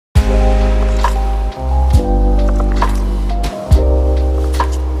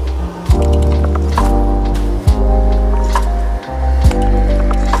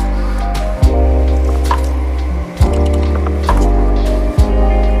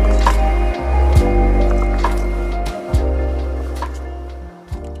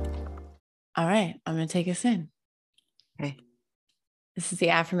to take us in? Okay. This is the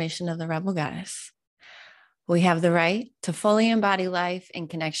affirmation of the Rebel Goddess. We have the right to fully embody life in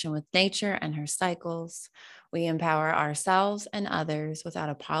connection with nature and her cycles. We empower ourselves and others without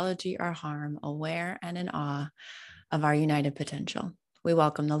apology or harm, aware and in awe of our united potential. We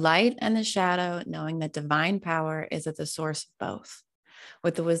welcome the light and the shadow, knowing that divine power is at the source of both.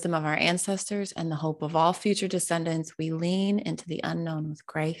 With the wisdom of our ancestors and the hope of all future descendants, we lean into the unknown with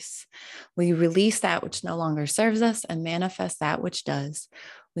grace. We release that which no longer serves us and manifest that which does.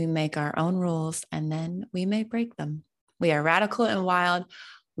 We make our own rules and then we may break them. We are radical and wild.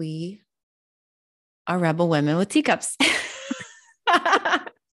 We are rebel women with teacups.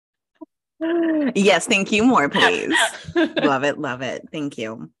 Yes, thank you. More, please. Love it. Love it. Thank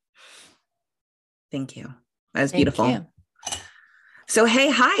you. Thank you. That was beautiful. Thank you. So, hey,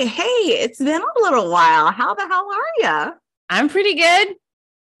 it's been a little while. How the hell are you? I'm pretty good.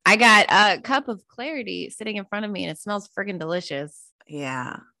 I got a cup of clarity sitting in front of me and it smells freaking delicious.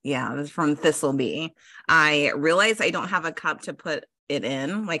 Yeah. It was from Thistlebee. I realize I don't have a cup to put it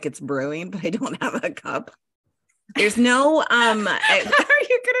in, like it's brewing, but I don't have a cup. There's no How are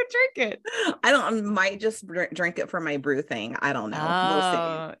you gonna drink it? Might just drink it for my brew thing. I don't know.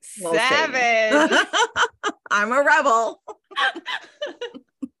 Oh, We'll see. savage. I'm a rebel.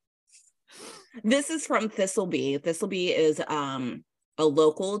 This is from Thistlebee. Thistlebee is a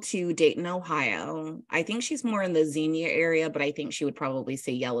local to Dayton, Ohio. I think she's more in the Xenia area, but I think she would probably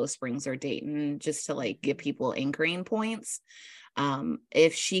say Yellow Springs or Dayton, just to like give people anchoring points.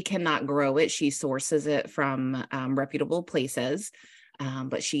 If she cannot grow it, she sources it from reputable places,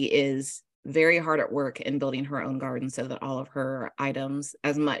 but she is very hard at work in building her own garden so that all of her items,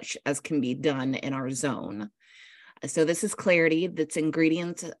 as much as can be done in our zone. So this is Clarity. Its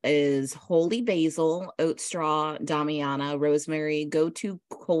ingredients is holy basil, oat straw, damiana, rosemary, gotu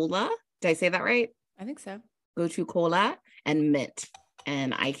kola. Did I say that right? I think so. Gotu kola and mint.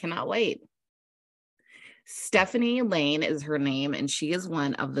 And I cannot wait. Stephanie Lane is her name, and she is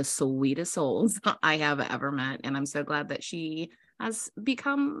one of the sweetest souls I have ever met. And I'm so glad that she has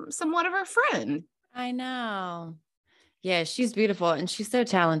become somewhat of a friend. I know. Yeah, she's beautiful and she's so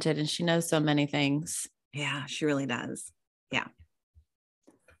talented and she knows so many things. Yeah, she really does. Yeah.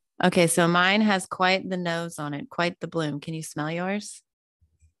 Okay, so mine has quite the nose on it, quite the bloom. Can you smell yours?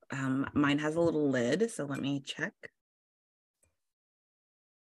 Mine has a little lid, so let me check.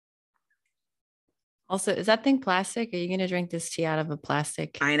 Also, is that thing plastic? Are you going to drink this tea out of a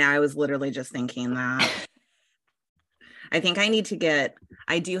plastic? I know. I was literally just thinking that. I think I need to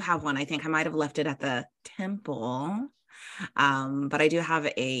I do have one. I think I might have left it at the temple. But I do have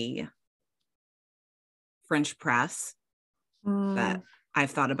a French press that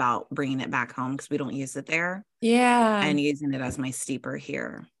I've thought about bringing it back home because we don't use it there. Yeah. And using it as my steeper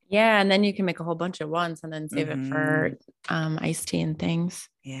here. Yeah. And then you can make a whole bunch at once and then save it for iced tea and things.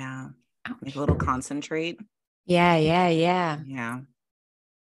 Yeah. Make a little concentrate. Yeah. Yeah.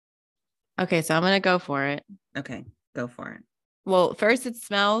 Okay. So I'm going to go for it. Okay. Go for it. Well, first it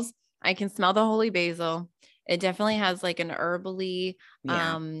smells. I can smell the holy basil. It definitely has like an herbally,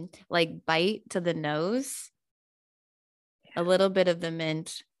 like bite to the nose. A little bit of the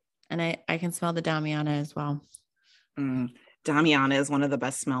mint. And I can smell the damiana as well. Damiana is one of the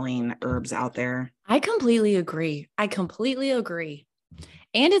best smelling herbs out there. I completely agree.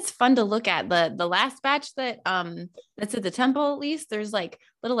 And it's fun to look at. The last batch that's at the temple, at least, there's like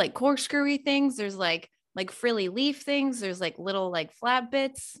little like corkscrewy things. There's like frilly leaf things. There's like little like flat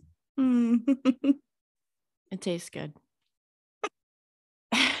bits. It tastes good.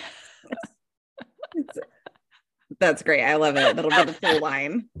 That's great. I love it. That'll be the full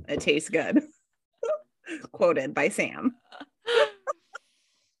line. It tastes good. Quoted by Sam.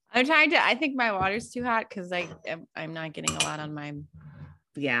 I'm trying to, I think my water's too hot because I'm not getting a lot on mine.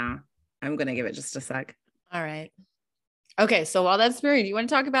 Yeah. I'm going to give it just a sec. All right. Okay. So while that's brewing, do you want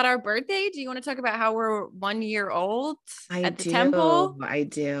to talk about our birthday? Do you want to talk about how we're 1 year old at the temple? I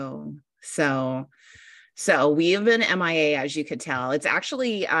do. So we have been MIA, as you could tell. It's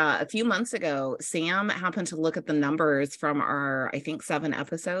actually a few months ago, Sam happened to look at the numbers from our, I think, 7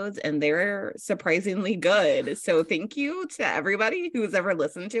 episodes, and they're surprisingly good. So thank you to everybody who's ever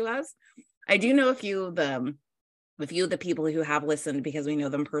listened to us. I do know a few of the people who have listened because we know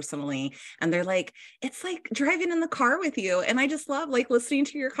them personally, and they're like, it's like driving in the car with you, and I just love like listening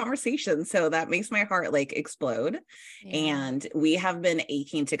to your conversation. So that makes my heart like explode. Yeah. And we have been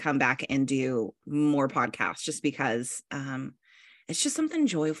aching to come back and do more podcasts just because it's just something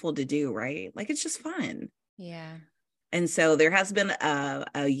joyful to do, right? Like it's just fun. Yeah. And so there has been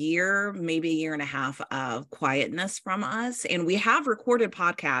a year, maybe a year and a half of quietness from us. And we have recorded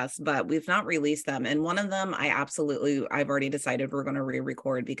podcasts, but we've not released them. And one of them, I've already decided we're going to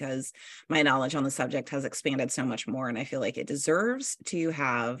re-record because my knowledge on the subject has expanded so much more. And I feel like it deserves to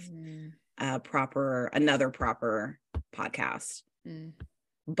have another proper podcast.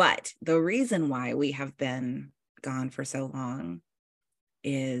 But the reason why we have been gone for so long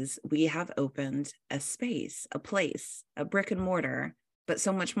is we have opened a space, a place, a brick and mortar, but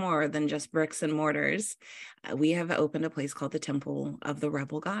so much more than just bricks and mortars. We have opened a place called the Temple of the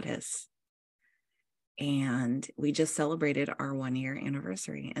Rebel Goddess. And we just celebrated our 1-year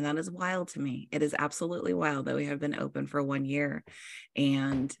anniversary. And that is wild to me. It is absolutely wild that we have been open for 1 year.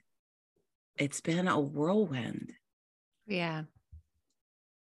 And it's been a whirlwind. Yeah.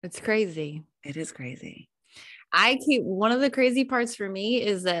 It's crazy. It is crazy. One of the crazy parts for me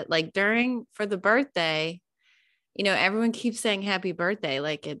is that like for the birthday, you know, everyone keeps saying happy birthday.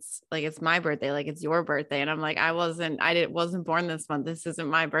 Like it's my birthday, like it's your birthday. And I'm like, I wasn't born this month. This isn't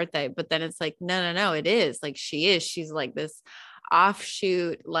my birthday. But then it's like, no, it is. Like she's like this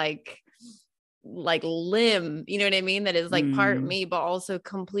offshoot, like limb, you know what I mean? That is like part me, but also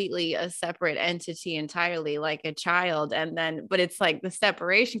completely a separate entity entirely, like a child. And then, but it's like the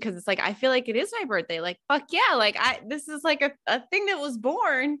separation, because it's like, I feel like it is my birthday. Like, fuck yeah. Like this is like a thing that was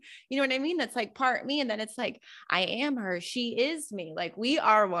born, you know what I mean? That's like part me. And then it's like, I am her, she is me. Like we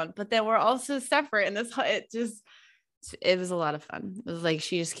are one, but then we're also separate. And it was a lot of fun. It was like,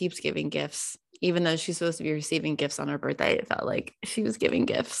 she just keeps giving gifts, even though she's supposed to be receiving gifts on her birthday. It felt like she was giving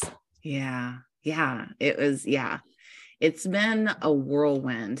gifts. Yeah, it's been a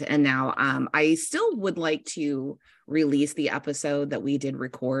whirlwind. And now I still would like to release the episode that we did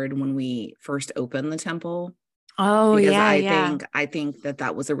record when we first opened the temple. Oh, because yeah, I think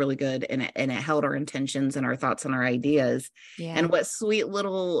that was a really good, and it held our intentions and our thoughts and our ideas. Yeah. And what sweet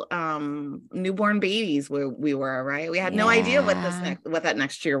little newborn babies we were, right? We had no idea what that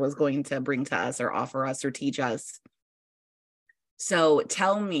next year was going to bring to us or offer us or teach us. So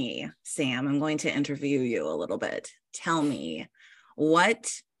tell me, Sam, I'm going to interview you a little bit. Tell me,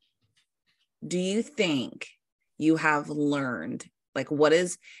 what do you think you have learned? Like,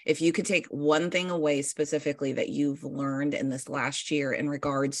 if you could take one thing away specifically that you've learned in this last year in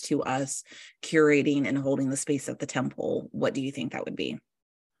regards to us curating and holding the space at the temple, what do you think that would be?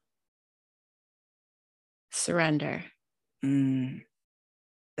 Surrender.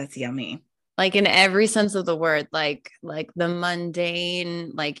 That's yummy. Like in every sense of the word, like the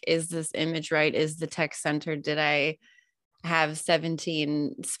mundane, like, is this image right? Is the text centered? Did I have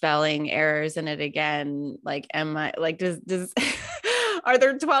 17 spelling errors in it again? Like, am I like, does are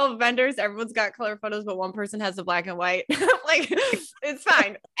there 12 vendors? Everyone's got color photos, but one person has the black and white. Like, it's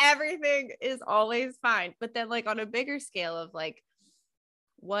fine. Everything is always fine. But then like on a bigger scale of like,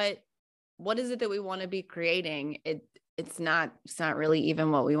 what is it that we want to be creating? It's not really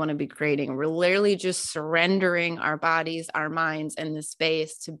even what we want to be creating. We're literally just surrendering our bodies, our minds, and the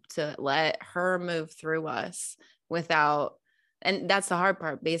space to let her move through us without, and that's the hard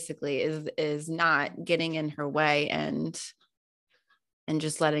part basically, is not getting in her way and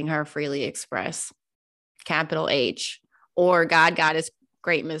just letting her freely express, capital H, or God, Goddess,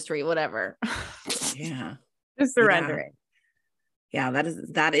 great mystery, whatever. Yeah. Just surrendering. Yeah,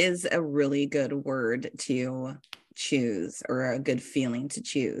 that is a really good word to choose, or a good feeling to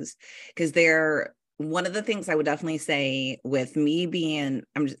choose, because one of the things I would definitely say with me being,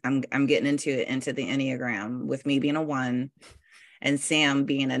 I'm getting into the Enneagram, with me being a 1 and Sam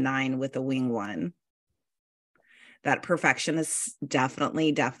being a 9 with a wing 1, that perfection has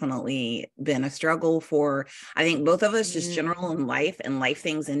definitely been a struggle for, I think, both of us, just general in life and life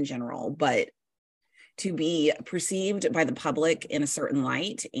things in general. But to be perceived by the public in a certain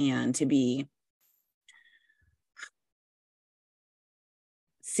light, and to be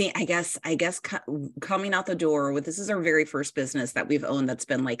I guess coming out the door with, this is our very first business that we've owned that's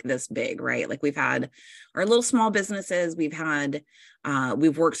been like this big, right? Like, we've had our little small businesses, we've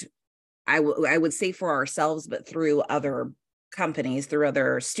worked, I would say, for ourselves, but through other companies, through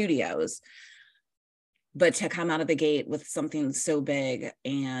other studios. But to come out of the gate with something so big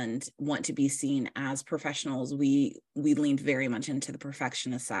and want to be seen as professionals, we leaned very much into the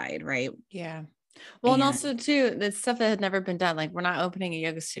perfectionist side, right? Yeah. Well, and also too, the stuff that had never been done. Like, we're not opening a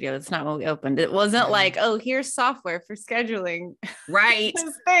yoga studio. That's not what we opened. It wasn't like, oh, here's software for scheduling. Right.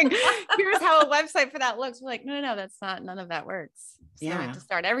 This thing. Here's how a website for that looks. We're like, no, that's not, none of that works. So we have to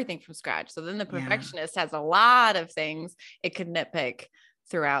start everything from scratch. So then the perfectionist has a lot of things it could nitpick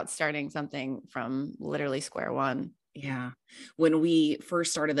throughout starting something from literally square one. Yeah. When we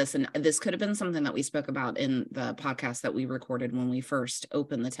first started this, and this could have been something that we spoke about in the podcast that we recorded when we first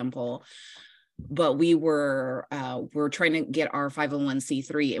opened the temple, but we're trying to get our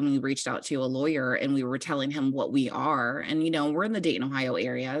 501c3, and we reached out to a lawyer and we were telling him what we are. And, we're in the Dayton, Ohio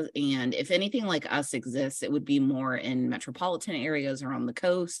area. And if anything like us exists, it would be more in metropolitan areas or on the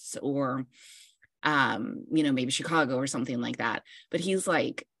coasts, or, maybe Chicago or something like that. But he's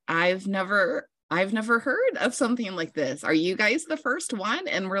like, I've never heard of something like this. Are you guys the first one?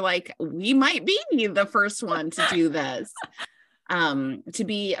 And we're like, we might be the first one to do this. To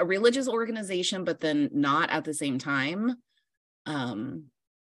be a religious organization, but then not at the same time. How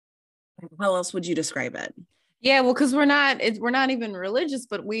else would you describe it? Yeah, well, because we're not even religious,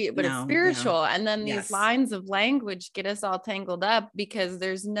 but it's spiritual. Yeah. And then these Yes. lines of language get us all tangled up, because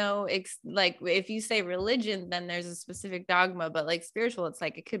there's no like, if you say religion, then there's a specific dogma, but like spiritual, it's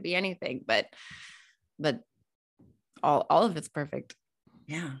like it could be anything, but all of it's perfect.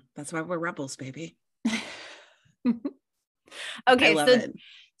 Yeah, that's why we're rebels, baby. Okay, I love it.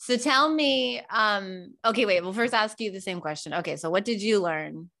 So tell me, okay, wait, we'll first ask you the same question. Okay, so what did you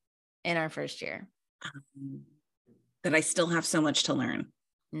learn in our first year? That I still have so much to learn.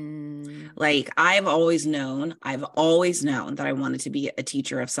 Like, I've always known that I wanted to be a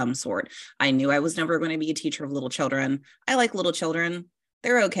teacher of some sort. I knew I was never going to be a teacher of little children. I like little children.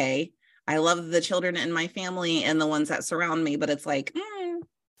 They're okay. I love the children in my family and the ones that surround me, but it's like,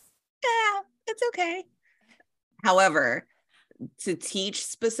 yeah, it's okay. However, to teach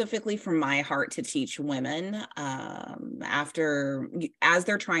specifically from my heart, to teach women as they're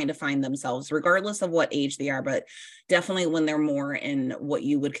trying to find themselves, regardless of what age they are, but definitely when they're more in what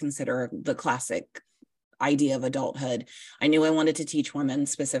you would consider the classic idea of adulthood. I knew I wanted to teach women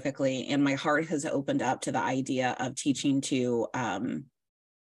specifically, and my heart has opened up to the idea of teaching to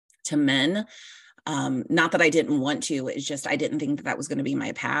men. Not that I didn't want to, it's just I didn't think that was going to be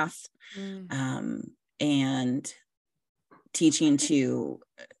my path. And teaching to,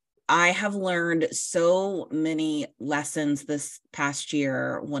 I have learned so many lessons this past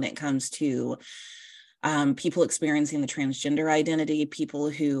year when it comes to people experiencing the transgender identity, people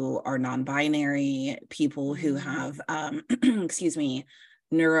who are non-binary, people who have,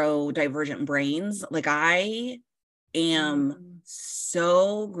 neurodivergent brains. Like, I am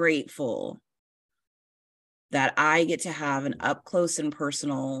so grateful that I get to have an up close and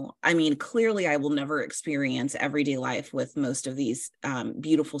personal. I mean, clearly I will never experience everyday life with most of these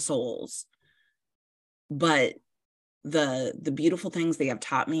beautiful souls, but the beautiful things they have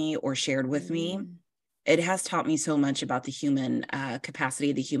taught me or shared with me, it has taught me so much about the human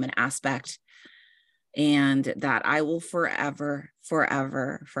capacity, the human aspect, and that I will forever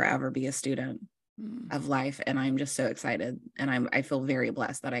be a student of life. And I'm just so excited. And I feel very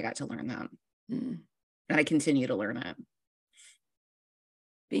blessed that I got to learn that. And I continue to learn it.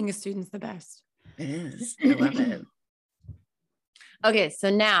 Being a student's the best. It is. I love it. Okay, so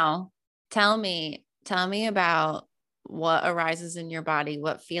now tell me about what arises in your body,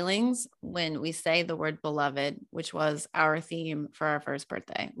 what feelings when we say the word beloved, which was our theme for our first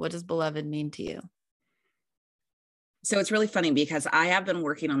birthday. What does beloved mean to you? So it's really funny because I have been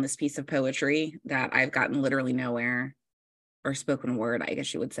working on this piece of poetry that I've gotten literally nowhere, or spoken word, I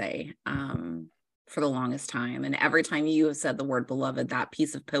guess you would say, for the longest time. And every time you have said the word beloved, that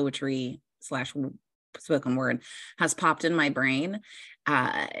piece of poetry / spoken word has popped in my brain.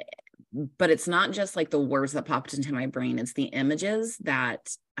 But it's not just like the words that popped into my brain, it's the images that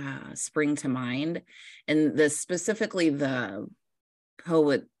spring to mind. And specifically the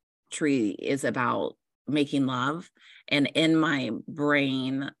poetry is about making love. And in my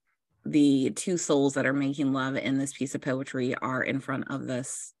brain, the two souls that are making love in this piece of poetry are in front of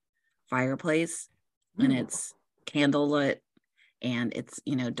this fireplace. And it's candlelit, and it's,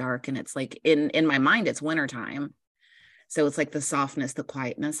 dark, and it's like in my mind, it's wintertime. So it's like the softness, the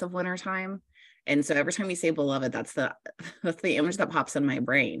quietness of wintertime. And so every time you say beloved, that's the image that pops in my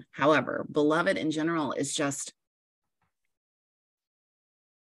brain. However, beloved in general is just,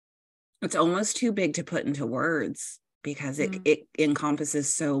 it's almost too big to put into words, because it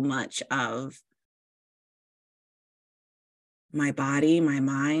encompasses so much of my body, my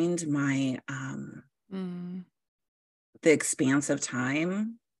mind, my the expanse of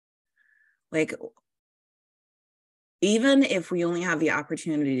time. Like, even if we only have the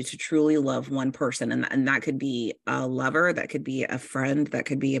opportunity to truly love one person, and that could be a lover, that could be a friend, that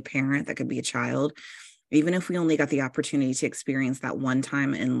could be a parent, that could be a child, even if we only got the opportunity to experience that one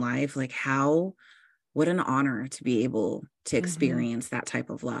time in life, like, what an honor to be able to experience that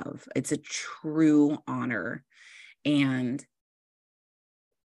type of love. It's a true honor. And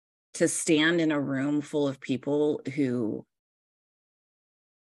to stand in a room full of people who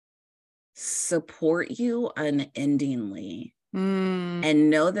support you unendingly and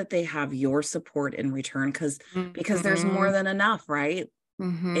know that they have your support in return, because there's more than enough, right?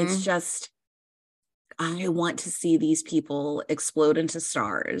 It's just, I want to see these people explode into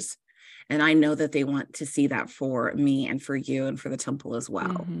stars, and I know that they want to see that for me and for you and for the temple as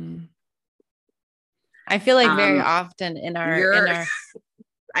well. I feel like very often in our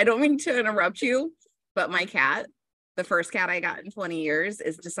I don't mean to interrupt you, but my cat, the first cat I got in 20 years,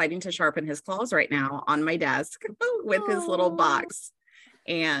 is deciding to sharpen his claws right now on my desk with his little box,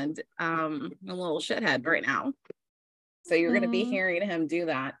 and a little shithead right now. So you're going to be hearing him do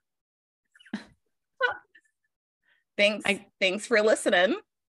that. Thanks for listening.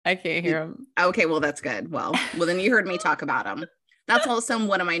 I can't hear him. Okay, well, that's good. Well, then you heard me talk about him. That's also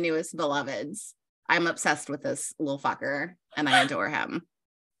one of my newest beloveds. I'm obsessed with this little fucker, and I adore him.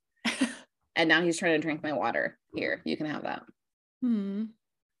 And now he's trying to drink my water. Here, you can have that.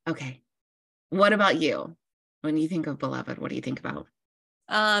 Okay. What about you? When you think of beloved, what do you think about?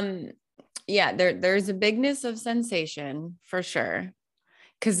 Yeah, there's a bigness of sensation for sure.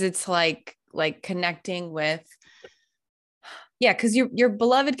 Cause it's like connecting with, yeah, because your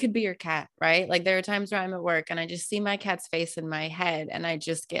beloved could be your cat, right? Like there are times where I'm at work and I just see my cat's face in my head and I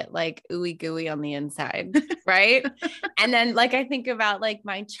just get like ooey gooey on the inside, right? And then like I think about like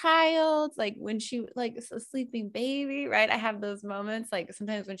my child, like when she like a sleeping baby, right? I have those moments like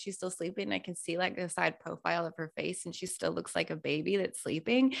sometimes when she's still sleeping, I can see like the side profile of her face and she still looks like a baby that's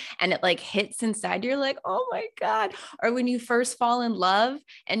sleeping, and it like hits inside. You're like, oh my God. Or when you first fall in love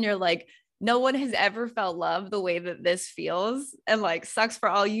and you're like, no one has ever felt love the way that this feels, and like sucks for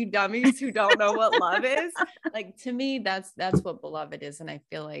all you dummies who don't know what love is. Like to me, that's what beloved is. And I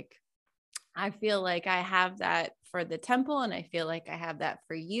feel like I have that for the temple, and I feel like I have that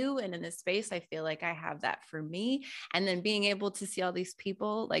for you. And in this space, I feel like I have that for me. And then being able to see all these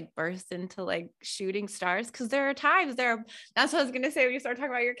people like burst into like shooting stars. Cause there are times that's what I was going to say when you start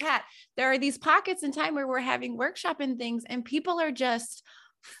talking about your cat. There are these pockets in time where we're having workshop and things, and people are just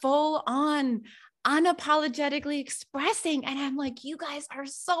full on unapologetically expressing. And I'm like, you guys are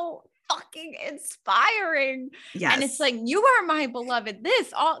so fucking inspiring. Yes. And it's like, you are my beloved.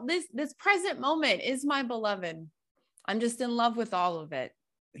 This present moment is my beloved. I'm just in love with all of it.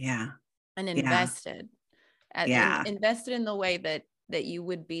 Yeah. And invested. Yeah. Invested in the way that you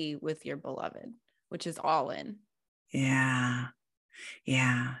would be with your beloved, which is all in. Yeah.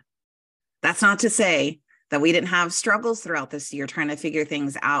 Yeah. That's not to say that we didn't have struggles throughout this year trying to figure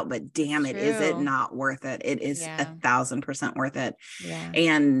things out, but damn it, is it not worth it? It is 1,000% worth it. Yeah.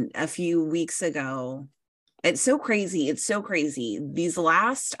 And a few weeks ago, it's so crazy. It's so crazy. These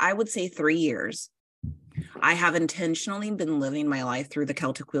last, I would say 3 years, I have intentionally been living my life through the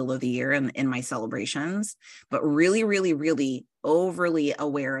Celtic Wheel of the Year and in my celebrations, but really, really, really overly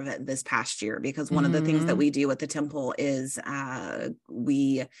aware of it this past year, because one of the things that we do at the temple is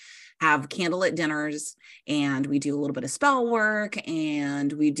we have candlelit dinners, and we do a little bit of spell work,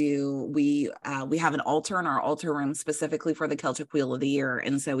 and we have an altar in our altar room specifically for the Celtic Wheel of the Year.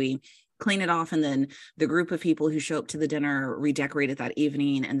 And so we clean it off, and then the group of people who show up to the dinner redecorate it that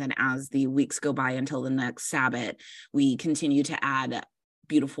evening. And then as the weeks go by until the next Sabbath, we continue to add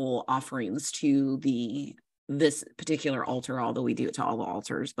beautiful offerings to this particular altar, although we do it to all the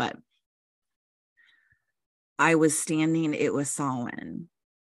altars. But I was standing, it was Samhain.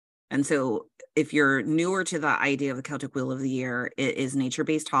 And so if you're newer to the idea of the Celtic Wheel of the Year, it is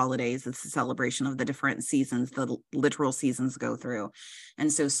nature-based holidays. It's a celebration of the different seasons, the literal seasons go through.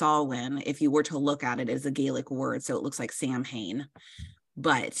 And so Samhain, if you were to look at it, is a Gaelic word, so it looks like Samhain,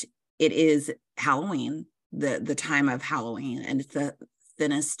 but it is Halloween, the time of Halloween, and it's the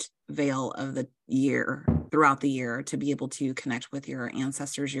thinnest veil of the year, throughout the year, to be able to connect with your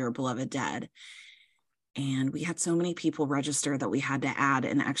ancestors, your beloved dead. And we had so many people register that we had to add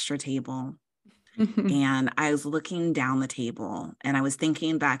an extra table. And I was looking down the table, and I was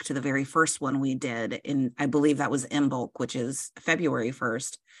thinking back to the very first one we did I believe that was Imbolc, which is February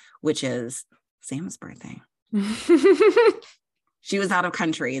 1st, which is Sam's birthday. She was out of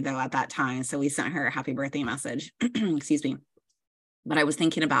country though at that time, so we sent her a happy birthday message. Excuse me. But I was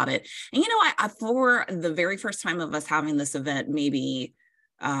thinking about it, and I for the very first time of us having this event, maybe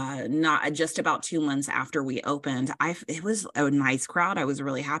not just about 2 months after we opened, it was a nice crowd. I was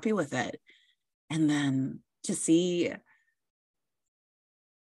really happy with it. And then to see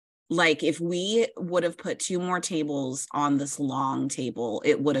like if we would have put 2 more tables on this long table,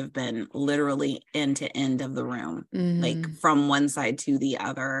 it would have been literally end to end of the room, like from one side to the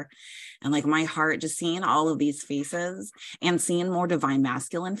other. And like my heart, just seeing all of these faces and seeing more divine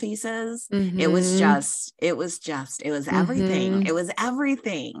masculine faces, it was everything. It was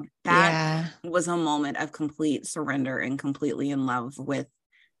everything. That was a moment of complete surrender and completely in love with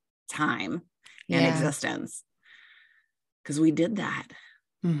time and existence. Because we did that.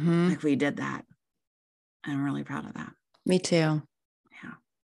 Like we did that. I'm really proud of that. Me too.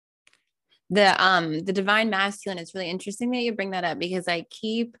 The divine masculine, it's really interesting that you bring that up, because I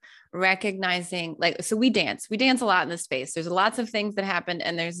keep recognizing, like, so we dance a lot in this space. There's lots of things that happen,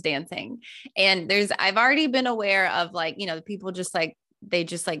 and there's dancing, and I've already been aware of, like, you know, the people just like, they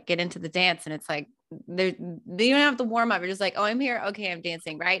just like get into the dance, and it's like, they don't have to warm up. You're just like, oh, I'm here. Okay. I'm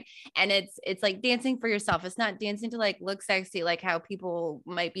dancing. Right. And it's like dancing for yourself. It's not dancing to like look sexy, like how people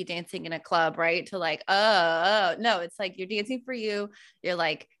might be dancing in a club, right? To like, oh, no, it's like, you're dancing for you. You're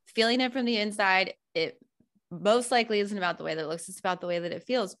like feeling it from the inside. It most likely isn't about the way that it looks. It's about the way that it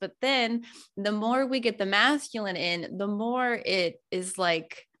feels. But then the more we get the masculine in, the more it is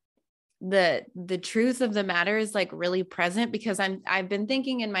like, the truth of the matter is like really present, because I've been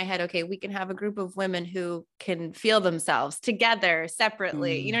thinking in my head, okay, we can have a group of women who can feel themselves together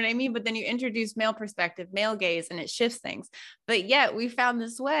separately, you know what I mean? But then you introduce male perspective, male gaze, and it shifts things. But yet we found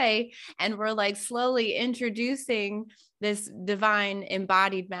this way, and we're like slowly introducing this divine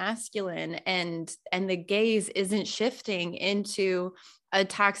embodied masculine, and the gaze isn't shifting into a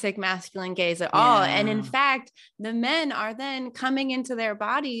toxic masculine gaze at all. And in fact, the men are then coming into their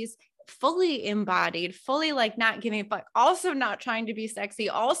bodies fully embodied, fully like not giving a fuck, also not trying to be sexy,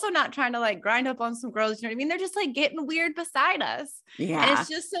 also not trying to like grind up on some girls, you know what I mean? They're just like getting weird beside us. And it's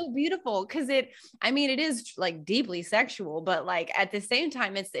just so beautiful, because it is like deeply sexual, but like at the same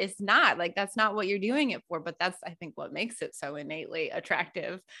time, it's not like, that's not what you're doing it for, but that's, I think, what makes it so innately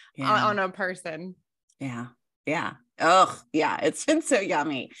attractive on a person. Oh yeah, it's been so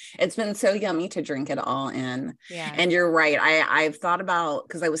yummy. It's been so yummy to drink it all in. And you're right, I've thought about,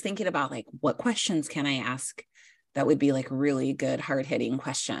 because I was thinking about like, what questions can I ask that would be like really good hard-hitting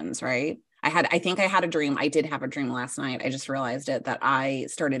questions, right? I think I had a dream. I did have a dream last night. I just realized it, that I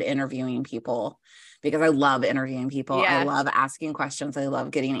started interviewing people, because I love interviewing people. I love asking questions. I love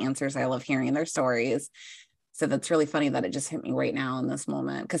getting answers. I love hearing their stories. So that's really funny that it just hit me right now in this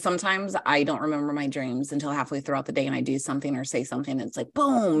moment, because sometimes I don't remember my dreams until halfway throughout the day, and I do something or say something, and it's like,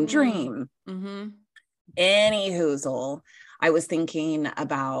 boom, dream. Any hoozle, I was thinking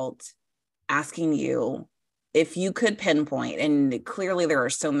about asking you if you could pinpoint, and clearly there are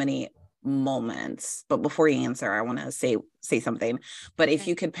so many moments, but before you answer, I want to say something. But if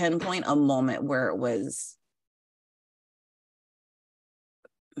you could pinpoint a moment where it was,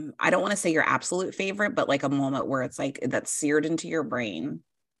 I don't want to say your absolute favorite, but like a moment where it's like that's seared into your brain.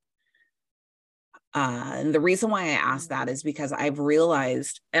 And the reason why I asked that is because I've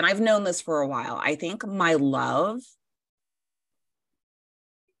realized, and I've known this for a while, I think my love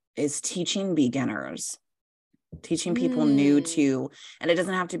is teaching beginners, teaching people new to, and it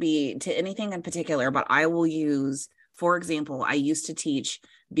doesn't have to be to anything in particular, but I will use, for example, I used to teach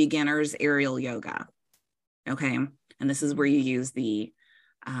beginners aerial yoga. Okay. And this is where you use the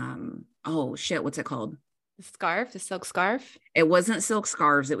what's it called? The silk scarf. It wasn't silk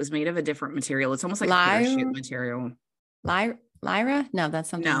scarves. It was made of a different material. It's almost like parachute material. Lyra? No,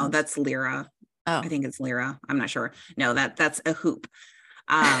 that's something else. That's Lyra. Oh, I think it's Lyra. I'm not sure. No, that's a hoop.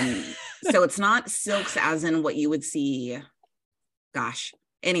 So it's not silks as in what you would see. Gosh.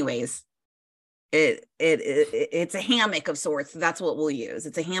 Anyways, it's a hammock of sorts. That's what we'll use.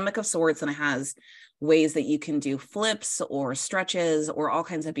 It's a hammock of sorts, and it has ways that you can do flips or stretches or all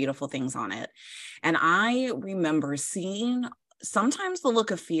kinds of beautiful things on it. And I remember seeing sometimes the look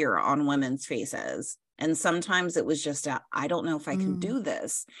of fear on women's faces, and sometimes it was just I don't know if I can do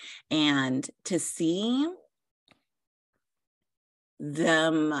this. And to see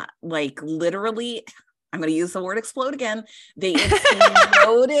them like literally, I'm going to use the word explode again. They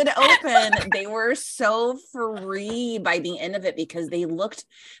exploded open. They were so free by the end of it, because they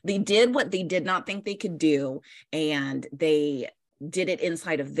did what they did not think they could do. And they did it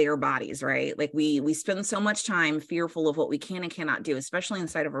inside of their bodies, right? Like we spend so much time fearful of what we can and cannot do, especially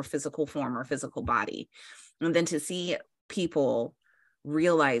inside of our physical form or physical body. And then to see people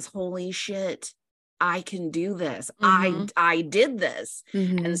realize, holy shit, I can do this. I did this.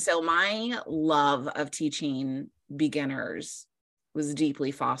 And so my love of teaching beginners was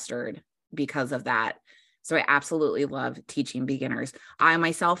deeply fostered because of that So I absolutely love teaching beginners. I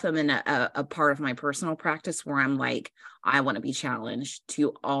myself am in a part of my personal practice where I'm like, I want to be challenged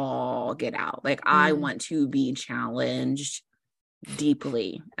to all get out. Like I want to be challenged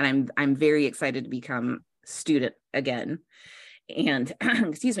deeply. And I'm very excited to become student again. And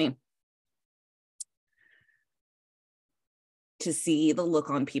excuse me, to see the look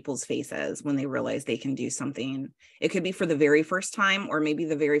on people's faces when they realize they can do something. It could be for the very first time, or maybe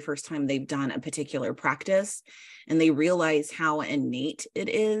the very first time they've done a particular practice and they realize how innate it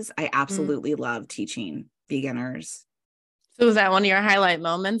is. I absolutely love teaching beginners. So is that one of your highlight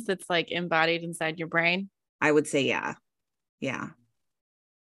moments that's like embodied inside your brain? I would say, yeah. Yeah,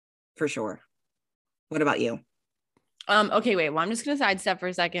 for sure. What about you? Okay, wait. Well, I'm just gonna sidestep for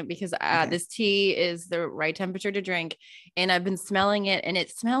a second because Okay. this tea is the right temperature to drink, and I've been smelling it, and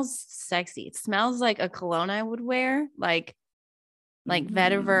it smells sexy. It smells like a cologne I would wear, like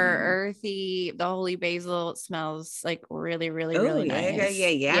vetiver, earthy. The holy basil smells like really, really, Oh, really yeah, nice.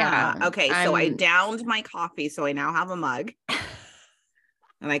 yeah. Okay, so I I'm. downed my coffee, so I now have a mug,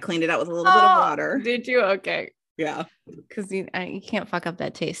 and I cleaned it out with a little bit of Oh, water. did you? Okay, Yeah. because you can't fuck up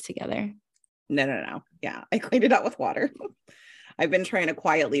that taste together. No. Yeah, I cleaned it out with water. I've been trying to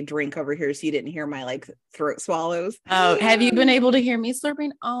quietly drink over here so you didn't hear my like throat swallows. Oh, have you been able to hear me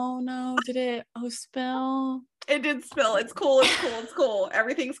slurping? Oh no, did it? Oh, spill. It did spill. It's cool. It's cool.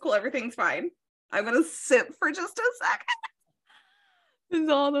 Everything's cool. Everything's fine. I'm gonna sip for just a second. It's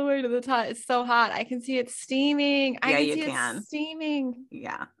all the way to the top. It's so hot. I can see it steaming. I Yeah, can you see can. it steaming.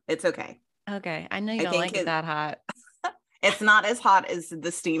 Yeah, it's okay. Okay. I know you I don't think like it that hot. it's not as hot as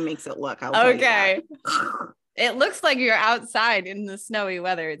the steam makes it look. I'll tell you Okay. that. It looks like you're outside in the snowy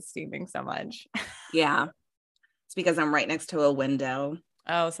weather. It's steaming so much. Yeah, it's because I'm right next to a window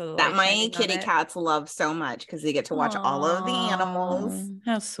Oh, so the that light's my shining on kitty it. cats love so much because they get to watch all of the animals.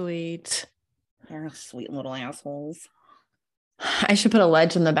 Aw, how sweet. They're sweet little assholes. I should put a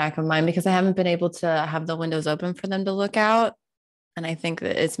ledge in the back of mine because I haven't been able to have the windows open for them to look out. And I think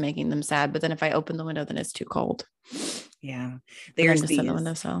that it's making them sad. But then if I open the window, then it's too cold. Yeah. There's just in the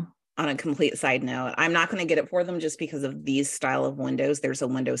windowsill. On a complete side note, I'm not going to get it for them just because of these style of windows. There's a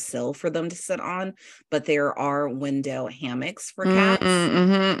windowsill for them to sit on, but there are window hammocks for cats.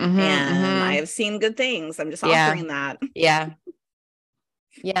 And I have seen good things. I'm just offering that. Yeah.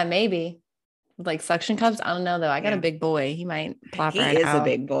 Yeah, maybe. Like suction cups. I don't know though. I got a big boy. He might plop right out. He is a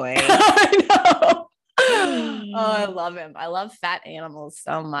big boy. I know. Oh, I love him. I love fat animals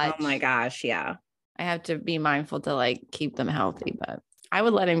so much. Oh my gosh. Yeah. I have to be mindful to like keep them healthy, but I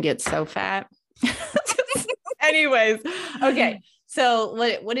would let him get so fat. Anyways. Okay. So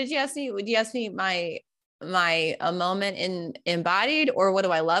what did you ask me? Would you ask me my a moment in embodied, or what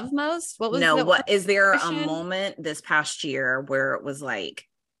do I love most? What was what is there a moment this past year where it was like,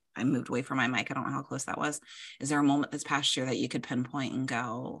 I moved away from my mic. I don't know how close that was. Is there a moment this past year that you could pinpoint and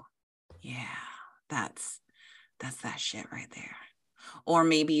go, yeah, that's that shit right there? Or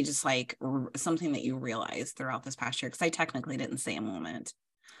maybe just like something that you realized throughout this past year? Because I technically didn't say a moment.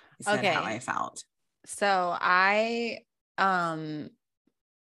 I said how I felt. So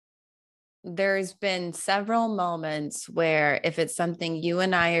there's been several moments where if it's something you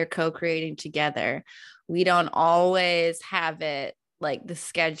and I are co-creating together, we don't always have it like the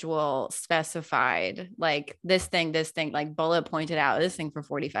schedule specified, like this thing, like bullet pointed out, this thing for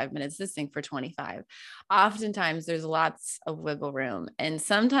 45 minutes, this thing for 25. Oftentimes there's lots of wiggle room. And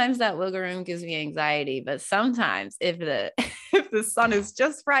sometimes that wiggle room gives me anxiety, but sometimes if the sun is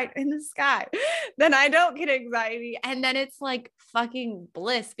just right in the sky, then I don't get anxiety. And then it's like fucking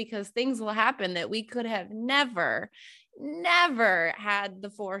bliss because things will happen that we could have never had the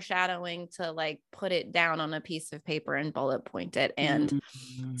foreshadowing to like put it down on a piece of paper and bullet point it. And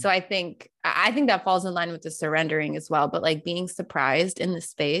so I think that falls in line with the surrendering as well, but like being surprised in the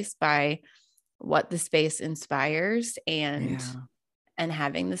space by what the space inspires and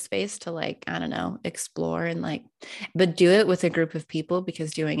having the space to like, I don't know, explore and like, but do it with a group of people,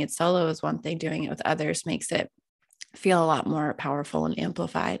 because doing it solo is one thing, doing it with others makes it feel a lot more powerful and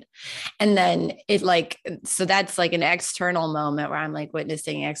amplified. And then it like, so that's like an external moment where I'm like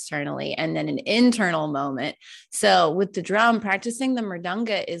witnessing externally, and then an internal moment. So with the drum, practicing the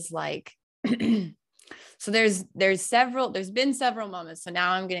mridanga is like, so there's been several moments. So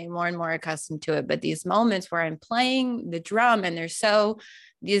now I'm getting more and more accustomed to it, but these moments where I'm playing the drum and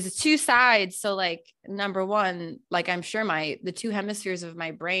there's two sides. So like number one, like I'm sure the two hemispheres of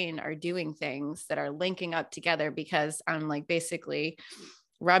my brain are doing things that are linking up together because I'm like basically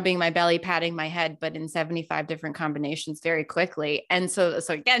rubbing my belly, patting my head, but in 75 different combinations very quickly. And so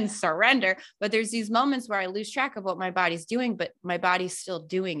again, surrender. But there's these moments where I lose track of what my body's doing, but my body's still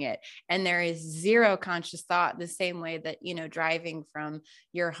doing it. And there is zero conscious thought, the same way that, you know, driving from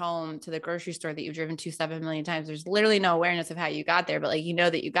your home to the grocery store that you've driven to 7 million times, there's literally no awareness of how you got there, but like, you know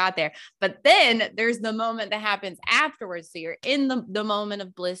that you got there. But then there's the moment that happens afterwards. So you're in the moment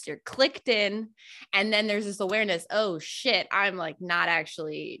of bliss, you're clicked in, and then there's this awareness, oh shit, I'm like not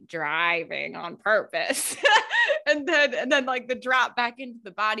actually driving on purpose. and then like the drop back into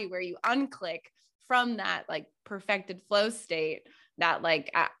the body where you unclick from that like perfected flow state, that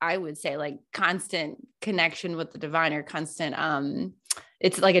like I would say like constant connection with the divine, or constant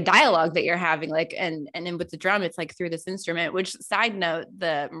it's like a dialogue that you're having, like, and then with the drum, it's like through this instrument, which, side note,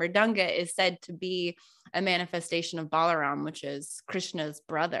 the mridanga is said to be a manifestation of Balaram, which is Krishna's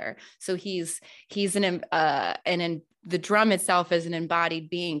brother. So he's the drum itself is an embodied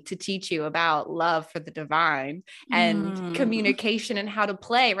being to teach you about love for the divine and communication and how to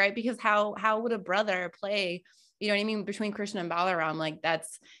play, right? Because how would a brother play, you know what I mean, between Krishna and Balaram? Like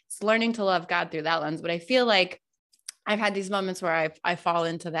it's learning to love God through that lens. But I feel like I've had these moments where I fall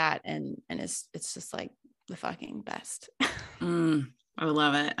into that, and it's just like the fucking best. I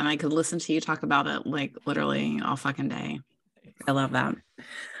love it. And I could listen to you talk about it like literally all fucking day. I love that.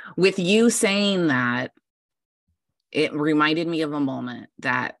 With you saying that, it reminded me of a moment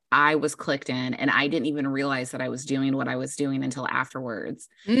that I was clicked in, and I didn't even realize that I was doing what I was doing until afterwards.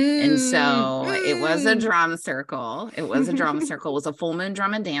 And so it was a drum circle. It was a drum circle. It was a full moon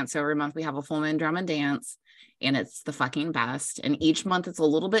drum and dance. So every month we have a full moon drum and dance, and it's the fucking best. And each month it's a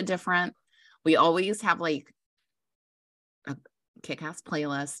little bit different. We always have like a kick-ass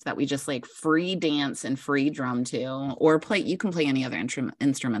playlist that we just like free dance and free drum to, or play. You can play any other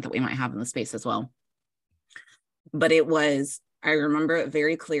instrument that we might have in the space as well. But it was, I remember it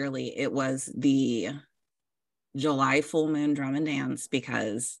very clearly. It was the July full moon drum and dance,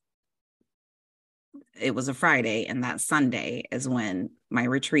 because it was a Friday, and that Sunday is when my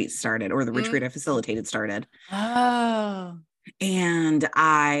retreat started, or the retreat I facilitated started. Oh. And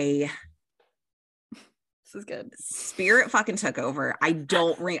this is good. Spirit fucking took over. I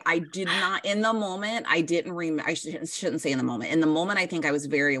did not in the moment. I shouldn't say in the moment. In the moment, I think I was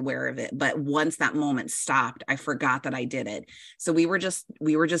very aware of it. But once that moment stopped, I forgot that I did it. So we were just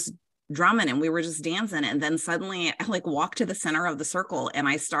drumming, and we were just dancing. And then suddenly I like walk to the center of the circle, and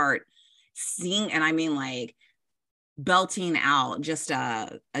I start singing, and I mean like belting out just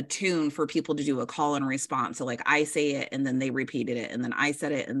a tune for people to do a call and response. So like I say it, and then they repeated it, and then I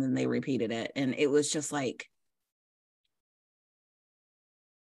said it, and then they repeated it. And it was just like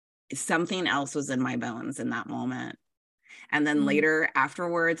something else was in my bones in that moment. And then later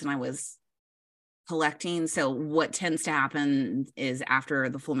afterwards, and I was collecting. So what tends to happen is after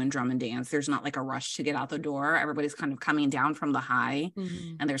the full moon drum and dance, there's not like a rush to get out the door. Everybody's kind of coming down from the high,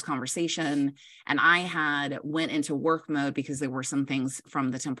 and there's conversation. And I went into work mode because there were some things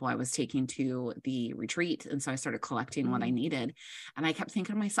from the temple I was taking to the retreat. And so I started collecting what I needed. And I kept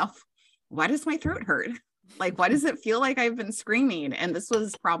thinking to myself, why does my throat hurt? Like, why does it feel like I've been screaming? And this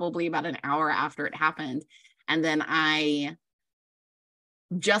was probably about an hour after it happened. And then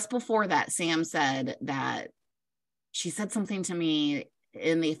just before that, Sam said that she said something to me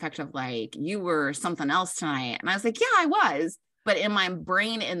in the effect of like, you were something else tonight. And I was like, yeah, I was. But in my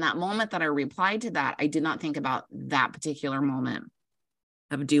brain, in that moment that I replied to that, I did not think about that particular moment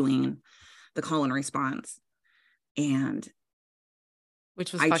of doing the call and response. And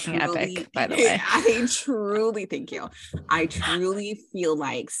which was fucking epic, by the way. I truly, thank you. I truly feel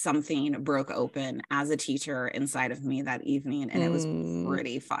like something broke open as a teacher inside of me that evening. And it was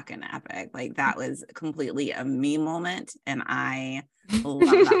pretty fucking epic. Like that was completely a me moment. And I love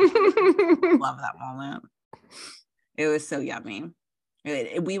that. Love that moment. It was so yummy.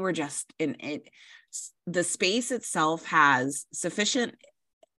 We were just in it. The space itself has sufficient,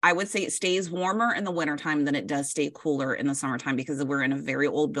 I would say it stays warmer in the wintertime than it does stay cooler in the summertime, because we're in a very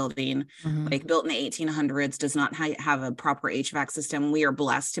old building, like built in the 1800s, does not have a proper HVAC system. We are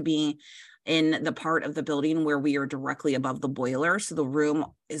blessed to be in the part of the building where we are directly above the boiler. So the room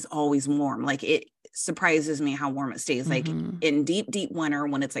is always warm. Like it surprises me how warm it stays. Like in deep, deep winter,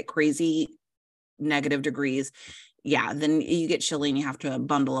 when it's like crazy negative degrees, yeah, then you get chilly and you have to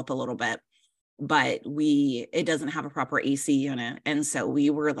bundle up a little bit. But it doesn't have a proper AC unit. And so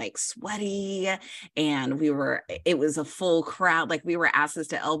we were like sweaty, and it was a full crowd. Like we were asses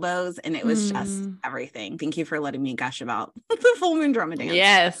to elbows, and it was just everything. Thank you for letting me gush about the full moon drum and dance.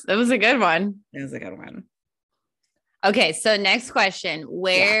 Yes, it was a good one. It was a good one. Okay. So next question,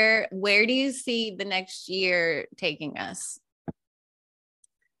 where do you see the next year taking us?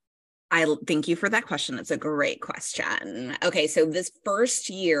 I thank you for that question. It's a great question. Okay, so this first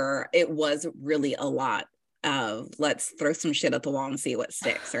year, it was really a lot of let's throw some shit at the wall and see what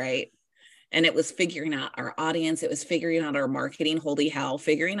sticks, right? And it was figuring out our audience. It was figuring out our marketing. Holy hell,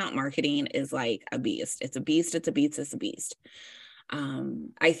 figuring out marketing is like a beast. It's a beast. It's a beast. It's a beast.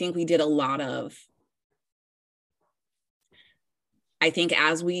 I think we did a lot of, I think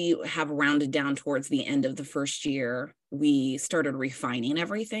as we have rounded down towards the end of the first year, we started refining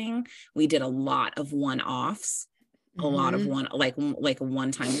everything. We did a lot of one-offs, a lot of like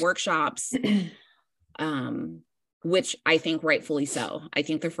one-time workshops, which I think rightfully so. I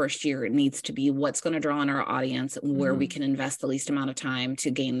think the first year it needs to be what's going to draw on our audience, where we can invest the least amount of time to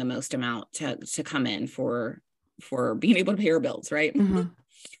gain the most amount to come in for being able to pay our bills, right?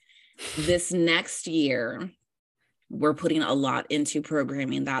 This next year, we're putting a lot into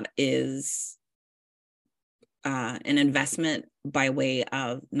programming that is an investment by way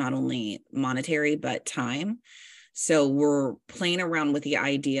of not only monetary, but time. So we're playing around with the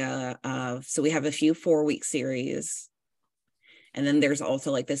idea of, so we have a few 4-week series. And then there's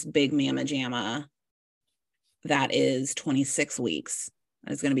also like this big Mama Jamma that is 26 weeks.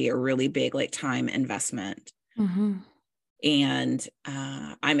 It's going to be a really big like time investment. And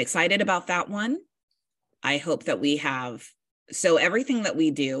I'm excited about that one. I hope that we have, so everything that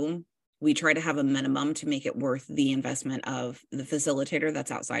we do, we try to have a minimum to make it worth the investment of the facilitator that's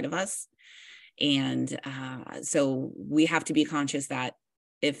outside of us. And so we have to be conscious that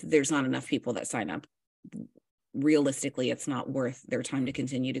if there's not enough people that sign up, realistically, it's not worth their time to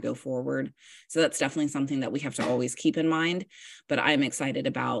continue to go forward. So that's definitely something that we have to always keep in mind. But I'm excited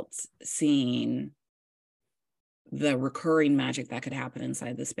about seeing the recurring magic that could happen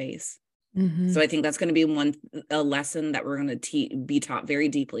inside the space. So I think that's going to be a lesson that we're going to be taught very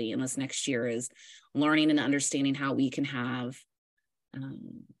deeply in this next year, is learning and understanding how we can have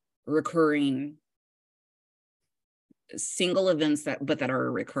recurring single events that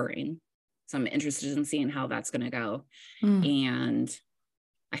are recurring. So I'm interested in seeing how that's going to go. And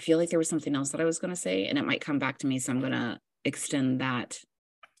I feel like there was something else that I was going to say, and it might come back to me. So I'm going to extend that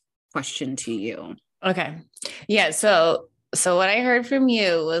question to you. Okay. Yeah. So what I heard from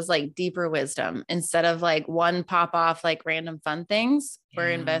you was like deeper wisdom. Instead of like one pop off, like random fun things,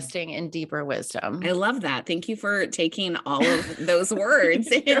 we're investing in deeper wisdom. I love that. Thank you for taking all of those words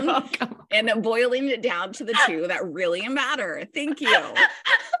and boiling it down to the two that really matter. Thank you.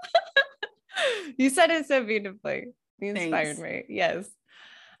 You said it so beautifully. You inspired me. Yes.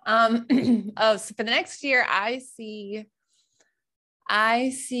 So for the next year, I see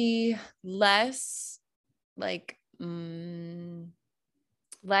less like,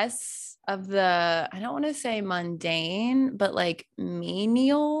 less of the, I don't want to say mundane, but like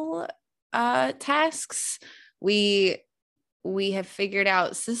menial tasks. We have figured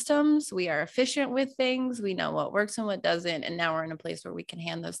out systems. We are efficient with things. We know what works and what doesn't. And now we're in a place where we can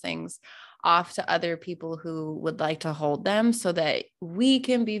hand those things off to other people who would like to hold them, so that we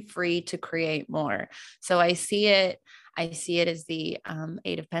can be free to create more. So I see it as the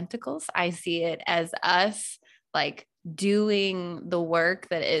Eight of Pentacles. I see it as us like doing the work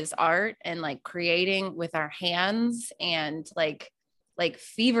that is art and like creating with our hands, and like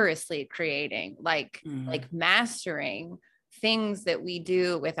feverishly creating, like mastering things that we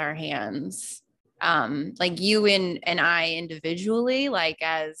do with our hands. Like you and I individually, like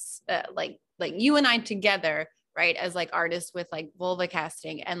as like you and I together, right, as like artists with like vulva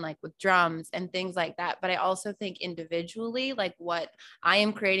casting and like with drums and things like that. But I also think individually, like what I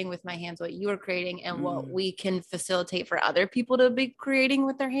am creating with my hands, what you are creating, and what we can facilitate for other people to be creating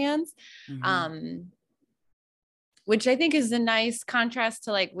with their hands. Which I think is a nice contrast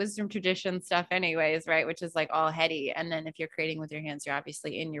to like wisdom tradition stuff anyways, right? Which is like all heady. And then if you're creating with your hands, you're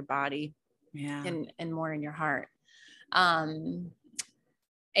obviously in your body, and more in your heart.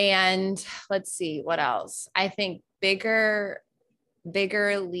 And let's see what else. I think bigger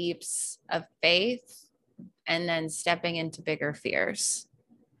leaps of faith, and then stepping into bigger fears.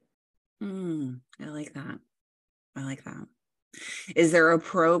 I like that. Is there a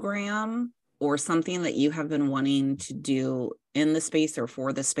program or something that you have been wanting to do in the space or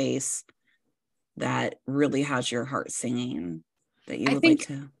for the space that really has your heart singing, that you would like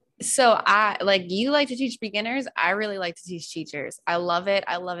to? So you like to teach beginners. I really like to teach teachers. I love it.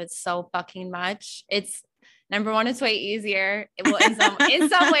 I love it so fucking much. It's number one, it's way easier. Well, in some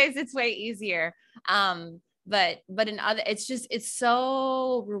ways it's way easier. but in other, it's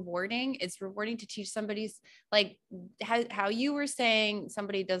so rewarding. It's rewarding to teach somebody's, like how you were saying,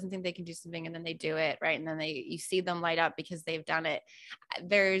 somebody doesn't think they can do something and then they do it, right? And then you see them light up because they've done it.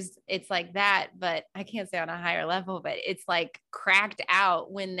 It's like that, but I can't say on a higher level, but it's like cracked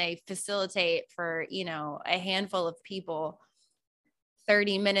out when they facilitate for, a handful of people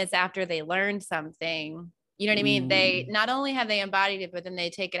 30 minutes after they learned something. You know what I mean? They not only have they embodied it, but then they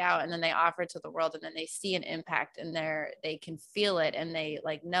take it out and then they offer it to the world, and then they see an impact, and they can feel it, and they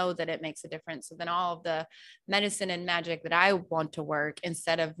like know that it makes a difference. So then all of the medicine and magic that I want to work,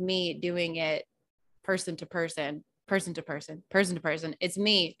 instead of me doing it person to person, person to person, person to person, it's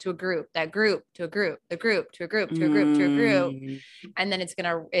me to a group, that group to a group, the group to a group, to a group, to a group. And then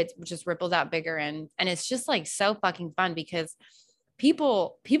it just ripples out bigger. And it's just like so fucking fun, because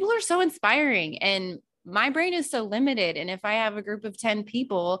people are so inspiring, and my brain is so limited. And if I have a group of 10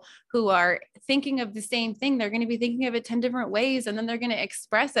 people who are thinking of the same thing, they're going to be thinking of it 10 different ways. And then they're going to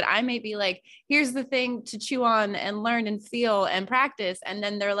express it. I may be like, here's the thing to chew on and learn and feel and practice. And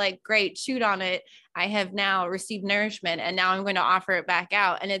then they're like, great, chewed on it. I have now received nourishment, and now I'm going to offer it back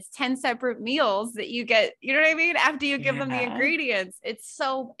out. And it's 10 separate meals that you get, you know what I mean? After you give them the ingredients.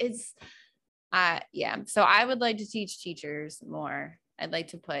 So I would like to teach teachers more. I'd like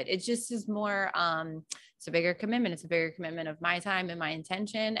to put, it just is more, it's a bigger commitment. It's a bigger commitment of my time and my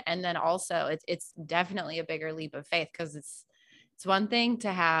intention. And then also it's definitely a bigger leap of faith, because it's one thing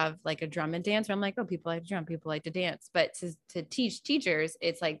to have like a drum and dance where I'm like, oh, people like to drum, people like to dance, but to teach teachers,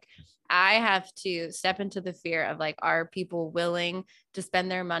 it's like, I have to step into the fear of like, are people willing to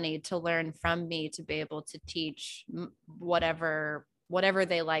spend their money to learn from me, to be able to teach whatever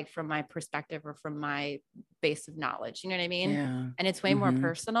they like from my perspective or from my base of knowledge, you know what I mean? Yeah. And it's way more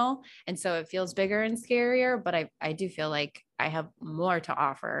personal. And so it feels bigger and scarier, but I do feel like I have more to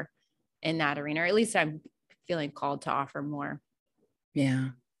offer in that arena, or at least I'm feeling called to offer more.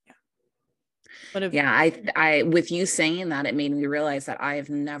 Yeah. I with you saying that, it made me realize that I've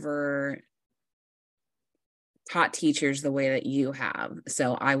never taught teachers the way that you have.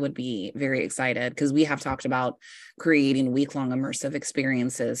 So I would be very excited, because we have talked about creating week-long immersive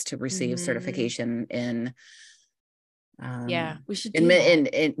experiences to receive certification in. We should do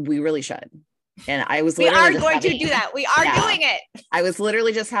and we really should. And I was literally to do that. We are doing it. I was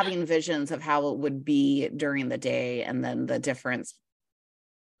literally just having visions of how it would be during the day, and then the difference.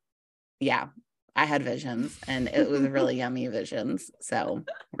 Yeah, I had visions, and it was really yummy visions. So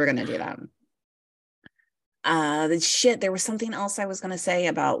we're going to do that. There was something else I was going to say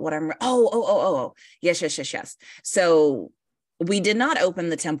about what I'm. Yes. So we did not open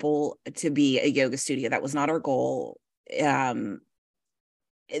the temple to be a yoga studio. That was not our goal.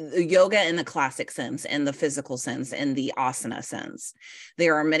 Yoga in the classic sense, in the physical sense, in the asana sense.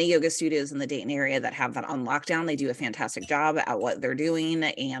 There are many yoga studios in the Dayton area that have that on lockdown. They do a fantastic job at what they're doing,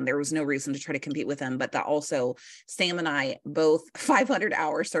 and there was no reason to try to compete with them. But that also, Sam and I, both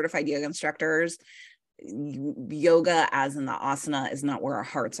 500-hour certified yoga instructors, yoga as in the asana is not where our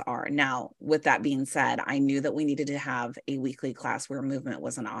hearts are. Now, with that being said, I knew that we needed to have a weekly class where movement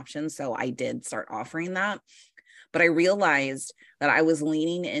was an option. So I did start offering that. But I realized that I was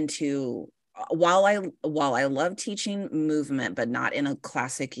leaning into, while I love teaching movement, but not in a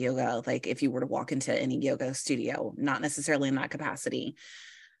classic yoga, like if you were to walk into any yoga studio, not necessarily in that capacity.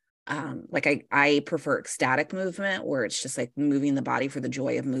 Like I prefer ecstatic movement, where it's just like moving the body for the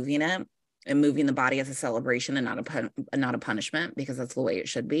joy of moving it, and moving the body as a celebration and not a punishment, because that's the way it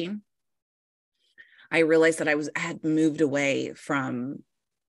should be. I realized that I had moved away from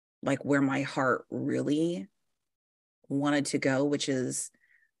like where my heart really wanted to go, which is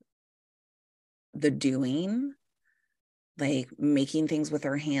the doing, like making things with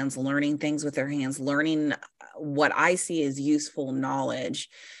our hands, learning things with our hands, learning what I see as useful knowledge,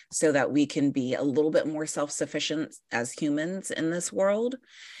 so that we can be a little bit more self-sufficient as humans in this world.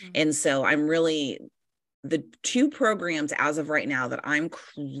 And so I'm really, the two programs as of right now that I'm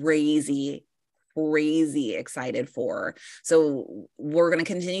crazy excited for. So we're going to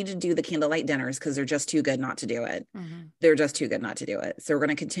continue to do the candlelight dinners, because they're just too good not to do it. They're just too good not to do it. So we're going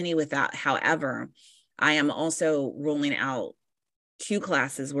to continue with that. However, I am also rolling out 2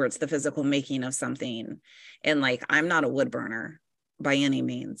 classes where it's the physical making of something. And like, I'm not a wood burner by any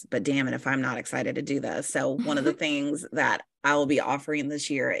means, but damn it if I'm not excited to do this. So one of the things that I will be offering this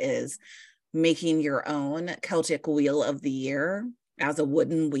year is making your own Celtic wheel of the year as a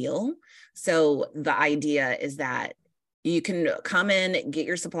wooden wheel. So the idea is that you can come in, get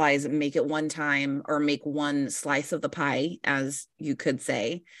your supplies, make it one time, or make one slice of the pie, as you could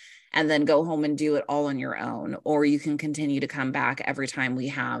say, and then go home and do it all on your own. Or you can continue to come back every time we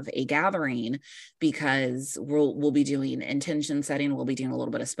have a gathering, because we'll be doing intention setting. We'll be doing a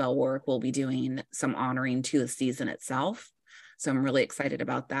little bit of spell work. We'll be doing some honoring to the season itself. So I'm really excited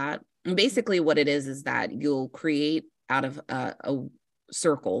about that. And basically what it is that you'll create out of a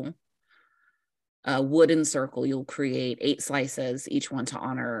circle, a wooden circle, you'll create 8 slices, each one to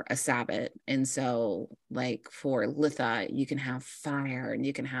honor a Sabbath. And so like for Litha, you can have fire, and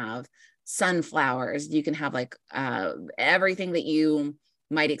you can have sunflowers, you can have like everything that you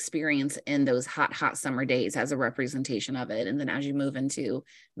might experience in those hot summer days as a representation of it. And then as you move into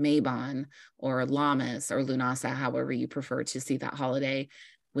Mabon or Lammas or Lunasa, however you prefer to see that holiday,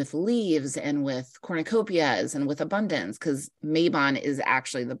 with leaves and with cornucopias and with abundance, because Mabon is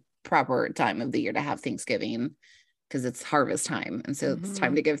actually the proper time of the year to have Thanksgiving, because it's harvest time. And so it's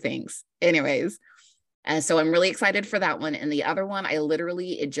time to give thanks. Anyways. And so I'm really excited for that one. And the other one,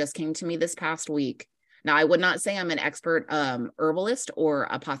 it just came to me this past week. Now, I would not say I'm an expert herbalist or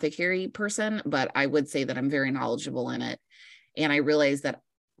apothecary person, but I would say that I'm very knowledgeable in it. And I realized that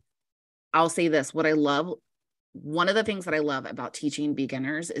I'll say this, one of the things that I love about teaching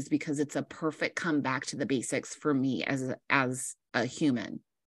beginners is because it's a perfect comeback to the basics for me as a human.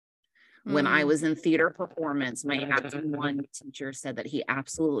 When I was in theater performance, my acting one teacher said that he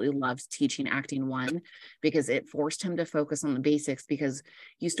absolutely loves teaching acting one, because it forced him to focus on the basics, because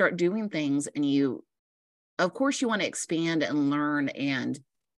you start doing things and of course you want to expand and learn and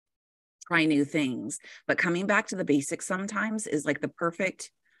try new things, but coming back to the basics sometimes is like the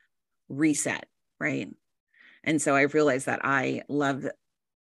perfect reset, right? And so I realized that I love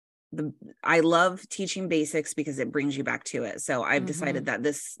teaching basics because it brings you back to it. So I've decided that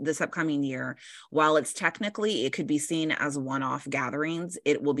this upcoming year, while it could be seen as one-off gatherings,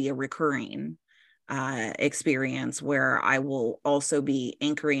 it will be a recurring experience where I will also be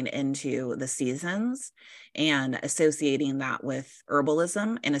anchoring into the seasons and associating that with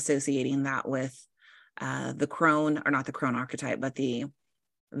herbalism, and associating that with the crone, or not the crone archetype, but the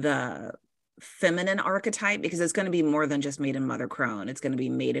feminine archetype, because it's going to be more than just maiden, mother, crone. It's going to be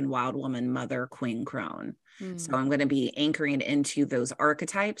maiden, wild woman, mother, queen, crone. So I'm going to be anchoring into those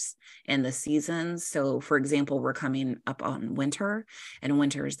archetypes and the seasons. So for example, we're coming up on winter, and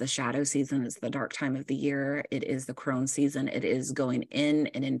winter is the shadow season. It's the dark time of the year. It is the crone season. It is going in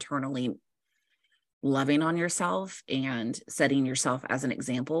and internally loving on yourself and setting yourself as an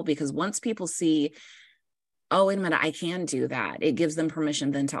example, because once people see, oh, wait a minute, I can do that, it gives them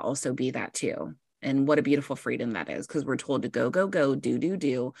permission then to also be that too. And what a beautiful freedom that is, because we're told to go,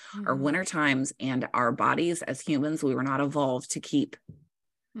 do. Our winter times and our bodies as humans, we were not evolved to keep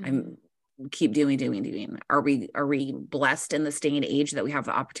doing. Are we blessed in this day and age that we have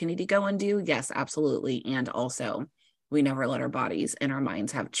the opportunity to go and do? Yes, absolutely. And also, we never let our bodies and our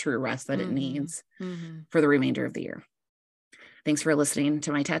minds have true rest that it needs for the remainder of the year. Thanks for listening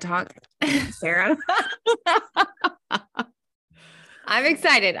to my TED Talk, Sarah. I'm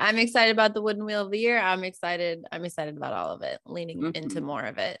excited. I'm excited about the wooden wheel of the year. I'm excited about all of it, leaning into more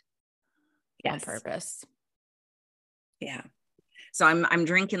of it on purpose. Yeah. So I'm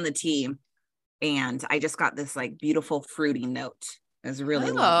drinking the tea, and I just got this like beautiful fruity note. It was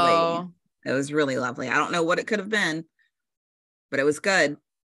really lovely. It was really lovely. I don't know what it could have been, but it was good.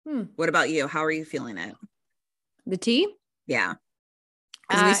 What about you? How are you feeling it? The tea? Yeah.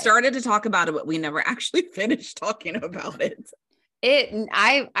 Because we started to talk about it, but we never actually finished talking about it.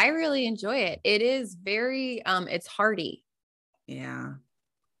 I really enjoy it. It is very, it's hearty. Yeah.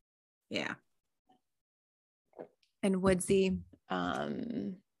 Yeah. And woodsy,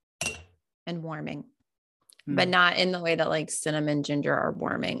 and warming, but not in the way that like cinnamon, ginger are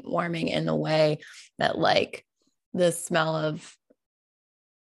warming in the way that like the smell of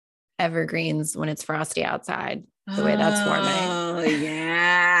evergreens when it's frosty outside, the way that's warming. Oh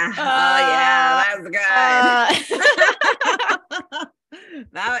yeah. That's good.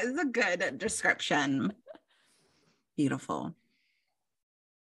 That is a good description. Beautiful.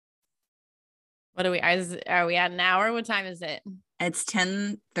 What are we at an hour? What time is it? It's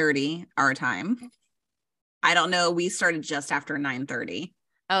 10:30 our time. I don't know. We started just after 9:30.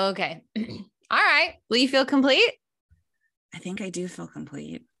 Oh, okay. All right. Will you feel complete? I think I do feel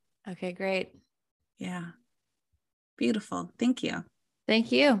complete. Okay, great. Yeah. Beautiful. Thank you.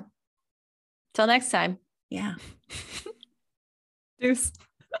 Thank you. Till next time. Yeah. Deuce.